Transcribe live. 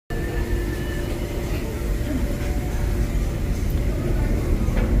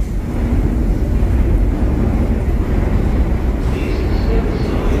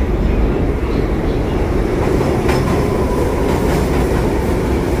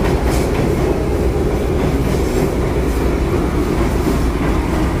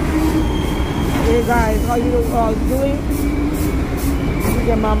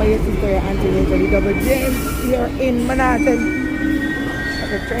mama, your sister, your auntie, your double James here in Manhattan at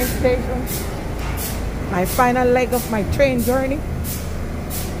the train station. My final leg of my train journey.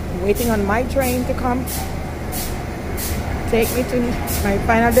 I'm waiting on my train to come, take me to my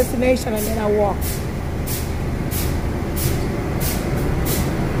final destination, and then I walk.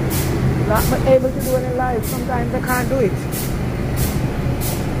 Not able to do any live. Sometimes I can't do it.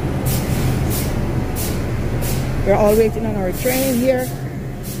 We're all waiting on our train here.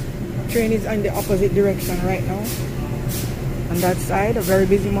 Train is in the opposite direction right now. On that side, a very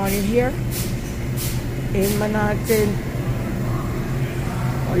busy morning here in Manhattan.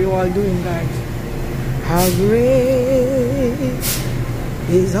 How are you all doing, guys? How great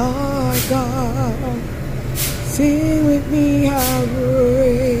is our God. Sing with me, how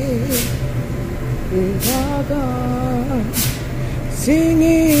great is our God.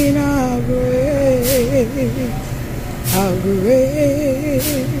 Singing how great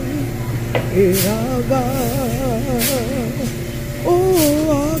is our God. Oh,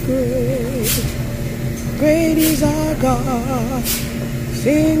 how great is our God.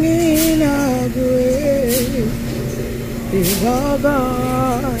 Singing how great is our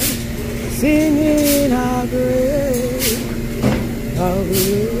God. Singing how great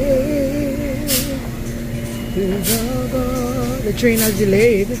is our God. The train has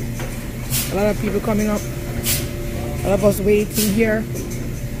delayed. A lot of people coming up. A lot of us waiting here.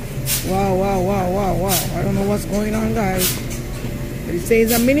 Wow. I don't know what's going on, guys. But it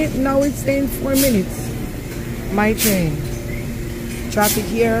says a minute, now it's saying 4 minutes. My train. Traffic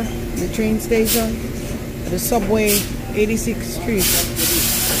here, the train station, the subway, 86th Street.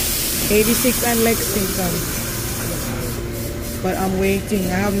 86 and Lexington. But I'm waiting.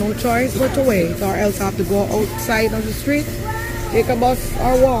 I have no choice but to wait, or else I have to go outside on the street, take a bus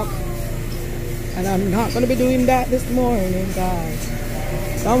or walk. And I'm not going to be doing that this morning, guys.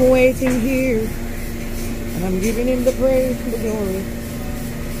 So I'm waiting here, and I'm giving him the praise and the glory.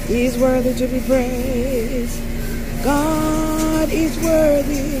 He's worthy to be praised. God is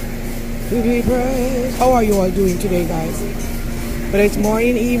worthy to be praised. How are you all doing today, guys? Whether it's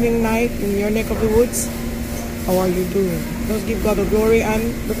morning, evening, night, in your neck of the woods, how are you doing? Just give God the glory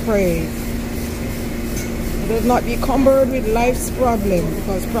and the praise. Does not be cumbered with life's problem,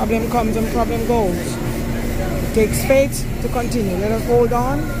 because problem comes and problem goes. It takes faith to continue. Let us hold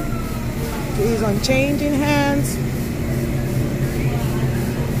on to His unchanging hands.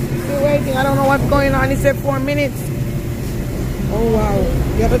 Still waiting. I don't know what's going on. He said 4 minutes. Oh wow.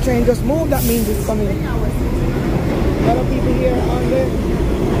 The other train just moved. That means it's coming. A lot of people here on there. I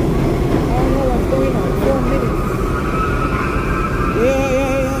don't know what's going on. 4 minutes. Yeah.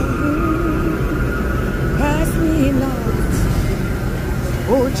 Pass me not,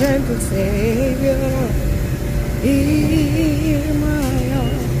 oh gentle Savior. Hear my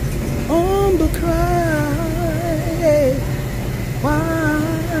humble cry,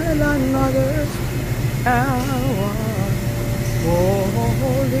 while another hour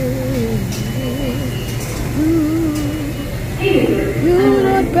holding. You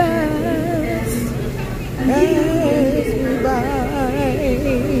not pass me by,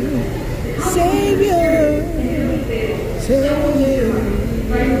 Savior.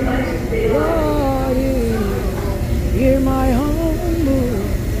 Lord, hear my humble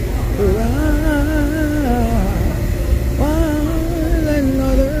cry, while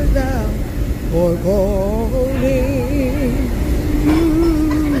another down or calling.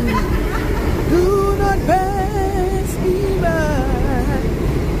 Do not pass me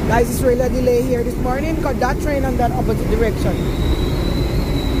by. Guys, it's really a delay here this morning because that train on that opposite direction,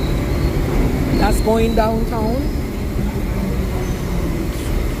 that's going downtown.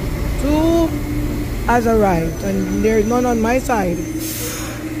 2 has arrived and there's none on my side.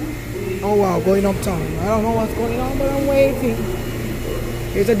 Oh wow, going uptown. I don't know what's going on, but I'm waiting.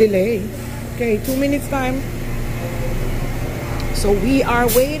 There's a delay. Okay, 2 minutes time. So we are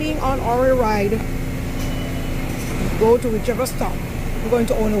waiting on our ride. Go to whichever stop. I'm going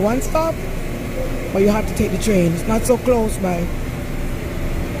to only one stop, but you have to take the train. It's not so close by.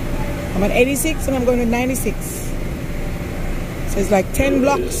 I'm at 86 and I'm going to 96. So it's like 10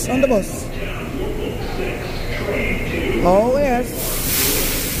 blocks on the bus. Oh yes.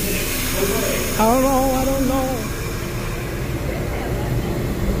 I don't know.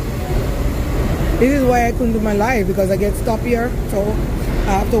 This is why I couldn't do my live, because I get stopped here, so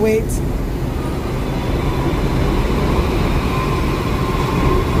I have to wait.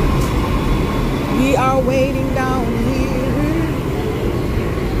 We are waiting down here.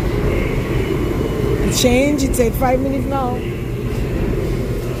 It changed, it said 5 minutes now.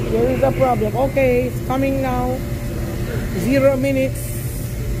 There is a problem. Okay, it's coming now. 0 minutes.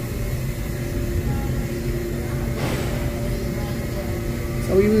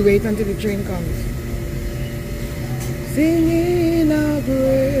 So we will wait until the train comes. Singing a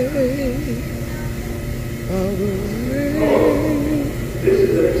grace, a grace. This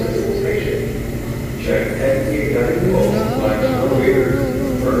is an accessible station. Check exit 94/elevator.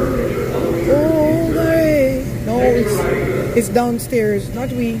 Confirm that your elevator Oh, grace. No, it's downstairs,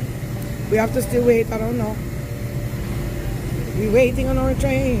 not we. We have to still wait, I don't know. We're waiting on our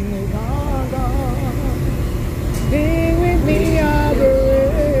train. Sing with me, a grace.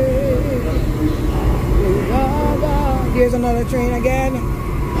 Here's another train again.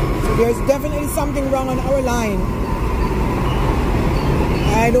 So there's definitely something wrong on our line.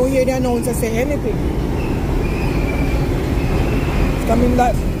 I don't hear the announcer say anything. It's coming in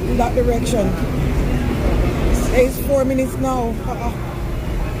that direction. It's 4 minutes now.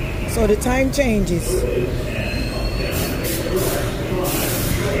 So the time changes.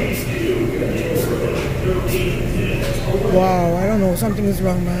 Wow, I don't know. Something is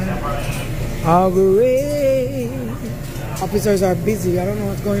wrong, man. Great. Officers are busy. I don't know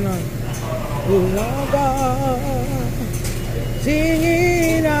what's going on.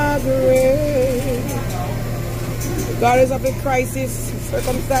 Singing a grace. Regardless of the crisis,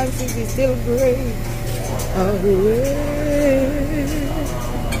 circumstances, is still great. A grace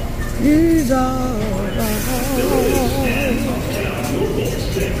is all.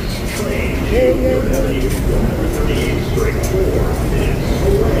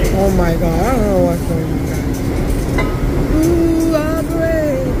 Oh my God, I don't know what's going on, guys. Ooh, I'm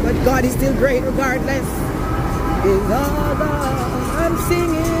great, but God is still great regardless. Is all I'm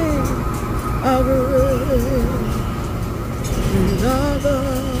singing a grace. Is all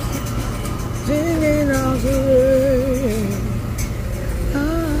singing a grace. A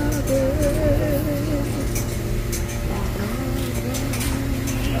grace.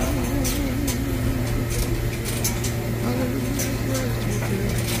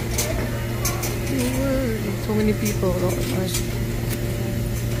 So many people, Lord mercy.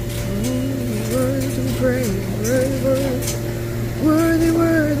 Worthy to be praised,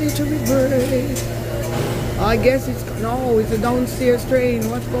 worthy to be praised. I guess it's a downstairs train.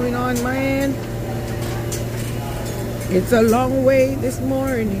 What's going on, man? It's a long way this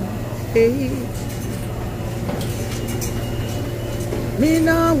morning. Hey, me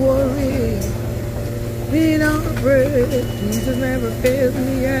not worry, me not afraid. Jesus never failed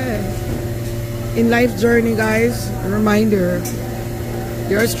me yet. In life's journey, guys, a reminder,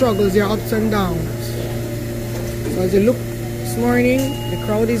 there are struggles, there are ups and downs. So as you look this morning, the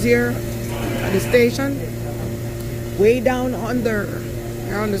crowd is here at the station, way down under.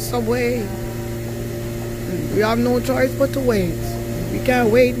 They're on the subway. We have no choice but to wait. We can't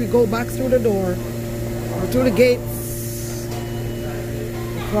wait, we go back through the door or through the gates.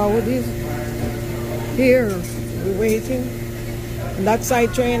 The crowd is here. We're waiting. And that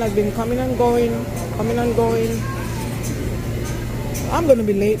side train has been coming and going, coming and going. I'm gonna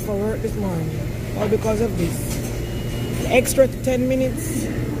be late for work this morning, all because of this. The extra 10 minutes.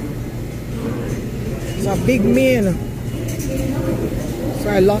 It's a big meal. So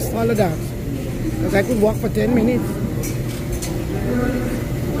I lost all of that. Because I could walk for 10 minutes.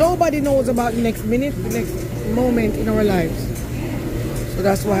 Nobody knows about the next minute, the next moment in our lives. So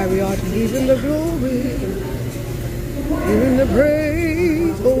that's why we ought to give Him the glory. Give Him the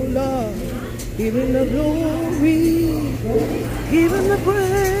praise, oh Lord. Give Him the glory. Give Him the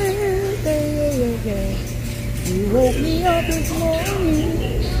praise. Yeah. He woke me up this morning.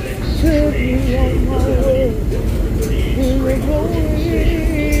 Took me on my way. Give Him the glory.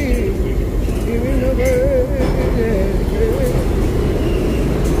 Give Him the praise.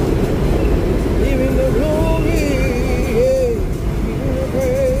 Give Him the glory. Give Him the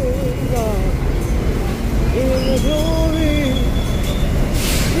praise, God. Give Him the glory.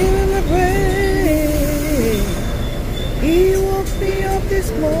 Give Him the praise. He woke me up this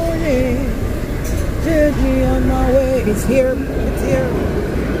morning, took me on my way. It's here, it's here.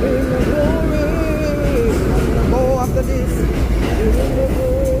 Give Him the glory. I'm gonna go after this. Give Him the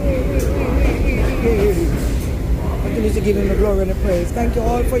glory. Continue to give Him the glory and the praise. Thank you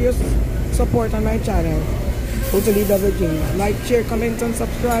all for your support on my channel. Totally Double J. Like, share, comment, and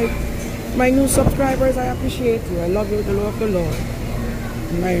subscribe. My new subscribers, I appreciate you. I love you with the love of the Lord.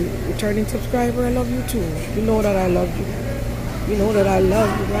 My returning subscriber, I love you too. You know that I love you. You know that I love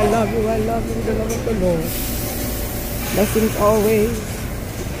you. I love you. I love you with the love of the Lord. Blessings always.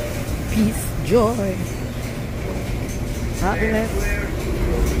 Peace, joy, happiness.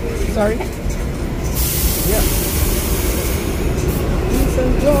 Sorry? Yeah. Peace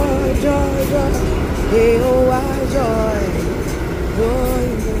and joy, joy, joy. Hey, oh, I joy.